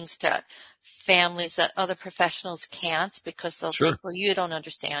say things to families that other professionals can't, because they'll Sure. think, well, you don't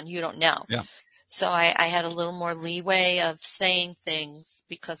understand, you don't know. Yeah. So I had a little more leeway of saying things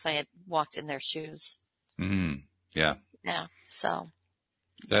because I had walked in their shoes. Mm-hmm. Yeah. Yeah. So,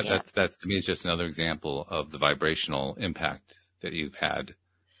 That to me is just another example of the vibrational impact that you've had,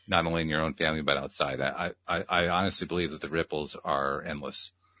 not only in your own family, but outside. I honestly believe that the ripples are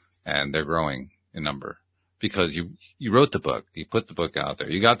endless, and they're growing in number, because you wrote the book, you put the book out there,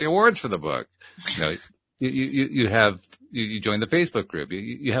 you got the awards for the book, you joined the Facebook group,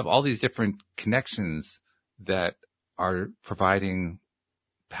 you have all these different connections that are providing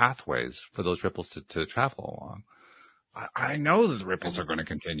pathways for those ripples to travel along. I know that the ripples are going to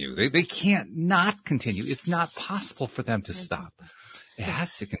continue. They can't not continue. It's not possible for them to stop. It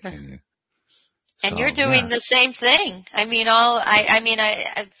has to continue. And you're doing the same thing. I mean,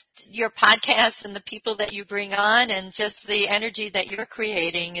 your podcast and the people that you bring on, and just the energy that you're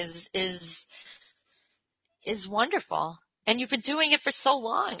creating is wonderful. And you've been doing it for so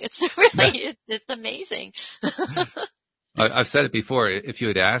long. It's really, it's amazing. I've said it before. If you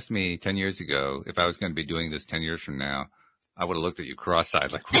had asked me 10 years ago if I was going to be doing this 10 years from now, I would have looked at you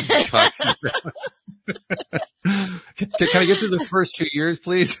cross-eyed like, what are you talking about? Can I get through the first 2 years,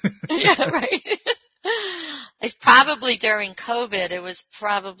 please? Yeah, right. It's probably during COVID, it was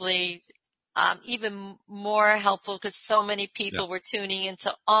probably even more helpful, because so many people were tuning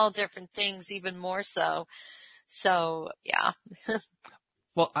into all different things, even more so. So, yeah.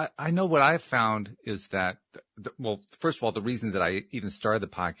 Well, I know what I've found is that, first of all, the reason that I even started the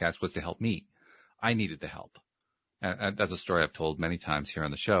podcast was to help me. I needed the help. And that's a story I've told many times here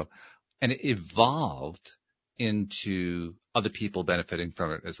on the show. And it evolved into other people benefiting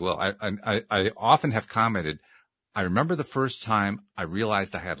from it as well. I often have commented, I remember the first time I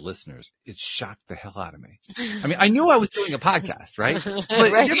realized I had listeners. It shocked the hell out of me. I mean, I knew I was doing a podcast, right? But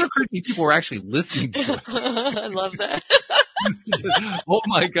Right. It never occurred to me people were actually listening to it. I love that. Oh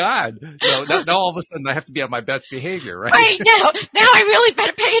my God. Now all of a sudden I have to be on my best behavior, right? Right, now I really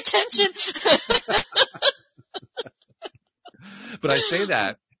better pay attention. But I say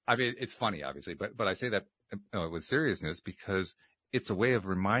that, I mean, it's funny, obviously, but I say that with seriousness, because it's a way of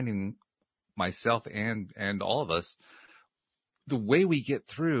reminding myself and all of us, the way we get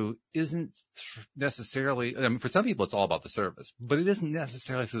through isn't necessarily, I mean, for some people it's all about the service, but it isn't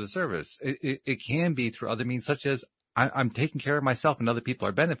necessarily through the service. It can be through other means, such as I'm taking care of myself and other people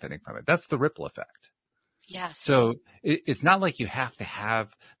are benefiting from it. That's the ripple effect. Yes. So it's not like you have to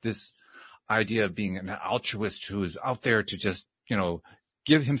have this idea of being an altruist who is out there to just,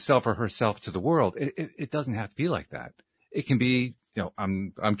 give himself or herself to the world. It doesn't have to be like that. It can be,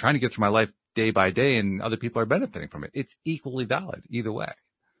 I'm trying to get through my life day by day, and other people are benefiting from it. It's equally valid either way.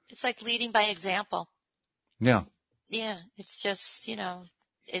 It's like leading by example. Yeah. Yeah. It's just,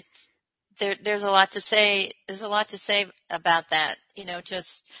 there's a lot to say. There's a lot to say about that,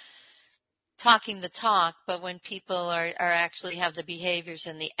 just talking the talk, but when people are actually have the behaviors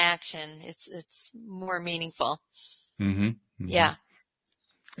and the action, it's more meaningful. Mm-hmm. Mm-hmm. Yeah.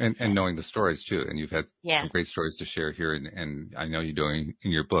 And knowing the stories too. And you've had Yeah. some great stories to share here. And I know you're doing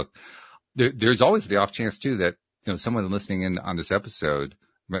in your book. There's always the off chance too that, someone listening in on this episode,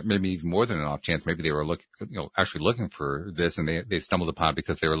 maybe even more than an off chance, maybe they were actually looking for this, and they stumbled upon it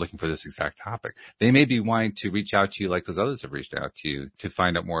because they were looking for this exact topic. They may be wanting to reach out to you like those others have reached out to you to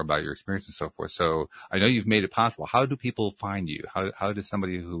find out more about your experience and so forth. So I know you've made it possible. How do people find you? How does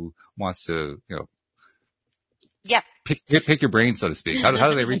somebody who wants to, Yeah. pick your brain, so to speak. How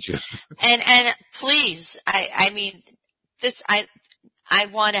do they reach you? And please, I mean, I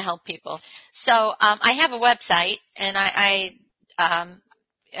want to help people. So, I have a website and I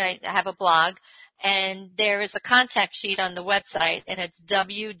have a blog, and there is a contact sheet on the website, and it's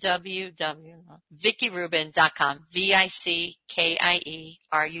www.VickieRubin.com,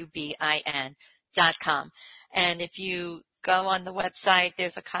 VickieRubin.com. And if you go on the website,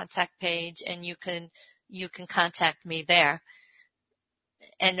 there's a contact page, and you can contact me there.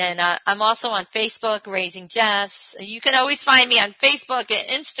 And then I'm also on Facebook, Raising Jess. You can always find me on Facebook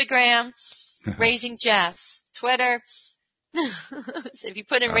and Instagram, Raising Jess. Twitter. So if you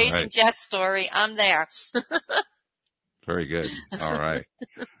put in Raising Jess story, I'm there. Very good. All right.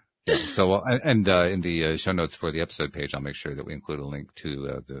 Yeah. So, in the show notes for the episode page, I'll make sure that we include a link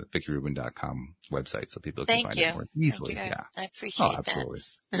to the VickieRubin.com website so people can find it more easily. Yeah. I appreciate absolutely.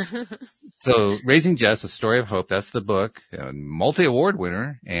 So, Raising Jess, A Story of Hope, that's the book, multi-award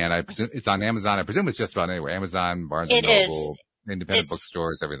winner, and I presume it's on Amazon. I presume it's just about anywhere. Amazon, Barnes & Noble, independent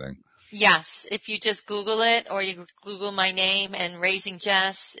bookstores, everything. Yes, if you just Google it, or you Google my name and Raising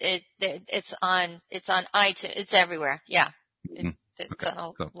Jess, it's on iTunes. It's everywhere. Yeah. It's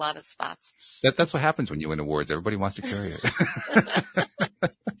on a lot of spots. That's what happens when you win awards. Everybody wants to carry it.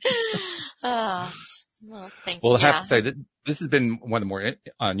 Well, thank you. Well, I have to say that this has been one of the more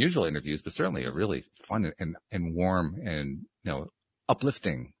unusual interviews, but certainly a really fun and warm and,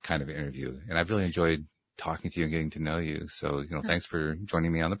 uplifting kind of interview. And I've really enjoyed talking to you and getting to know you. So, thanks for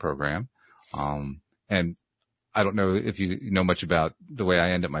joining me on the program. And I don't know if you know much about the way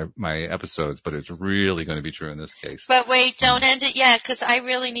I end up my episodes, but it's really going to be true in this case. But wait, don't end it yet, because I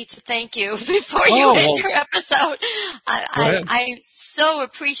really need to thank you before you end your episode. I so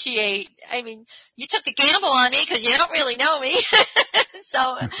appreciate, I mean, you took a gamble on me because you don't really know me.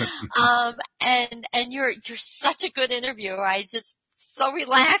 So, and you're such a good interviewer. I just so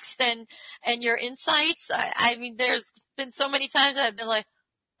relaxed, and your insights. I mean, there's been so many times I've been like,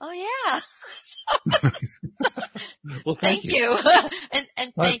 oh yeah. Well, thank you.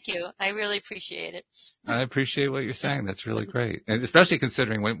 and thank you. I really appreciate it. I appreciate what you're saying. That's really great. And especially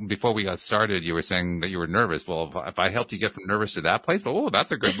considering before we got started, you were saying that you were nervous. Well, if I helped you get from nervous to that place, oh,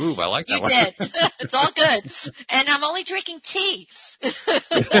 that's a good move. I like that you one. You did. It's all good. And I'm only drinking tea.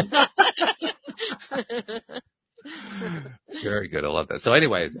 Very good. I love that. So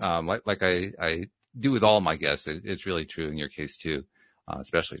anyway, like I do with all my guests, it's really true in your case too,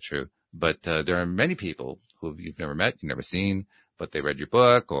 especially true. But there are many people who you've never met, you've never seen, but they read your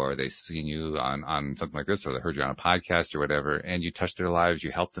book, or they've seen you on something like this, or they heard you on a podcast or whatever, and you touched their lives,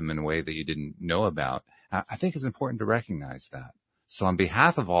 you helped them in a way that you didn't know about. I think it's important to recognize that. So on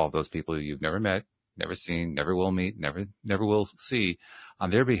behalf of all of those people you've never met, never seen, never will meet, never will see, on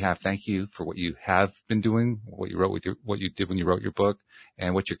their behalf, thank you for what you have been doing, what you did when you wrote your book,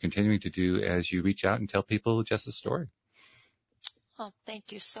 and what you're continuing to do as you reach out and tell people just a story. Oh,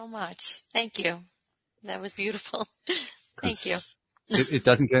 thank you so much. Thank you. That was beautiful. Thank you. It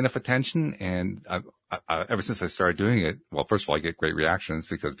doesn't get enough attention, and ever since I started doing it, well, first of all, I get great reactions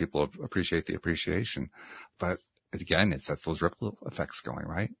because people appreciate the appreciation. But again, it sets those ripple effects going,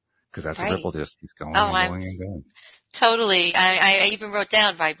 right? Because that's a ripple just keeps going and going and going. Totally. I even wrote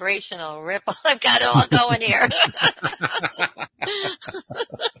down vibrational ripple. I've got it all going here.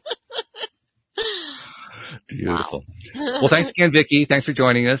 Beautiful. Wow. Well, thanks again, Vickie. Thanks for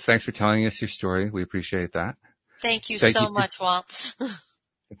joining us. Thanks for telling us your story. We appreciate that. Thank you so much, Walt.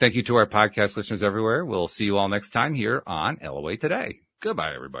 Thank you to our podcast listeners everywhere. We'll see you all next time here on LOA Today.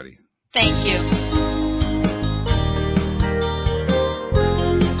 Goodbye, everybody. Thank you.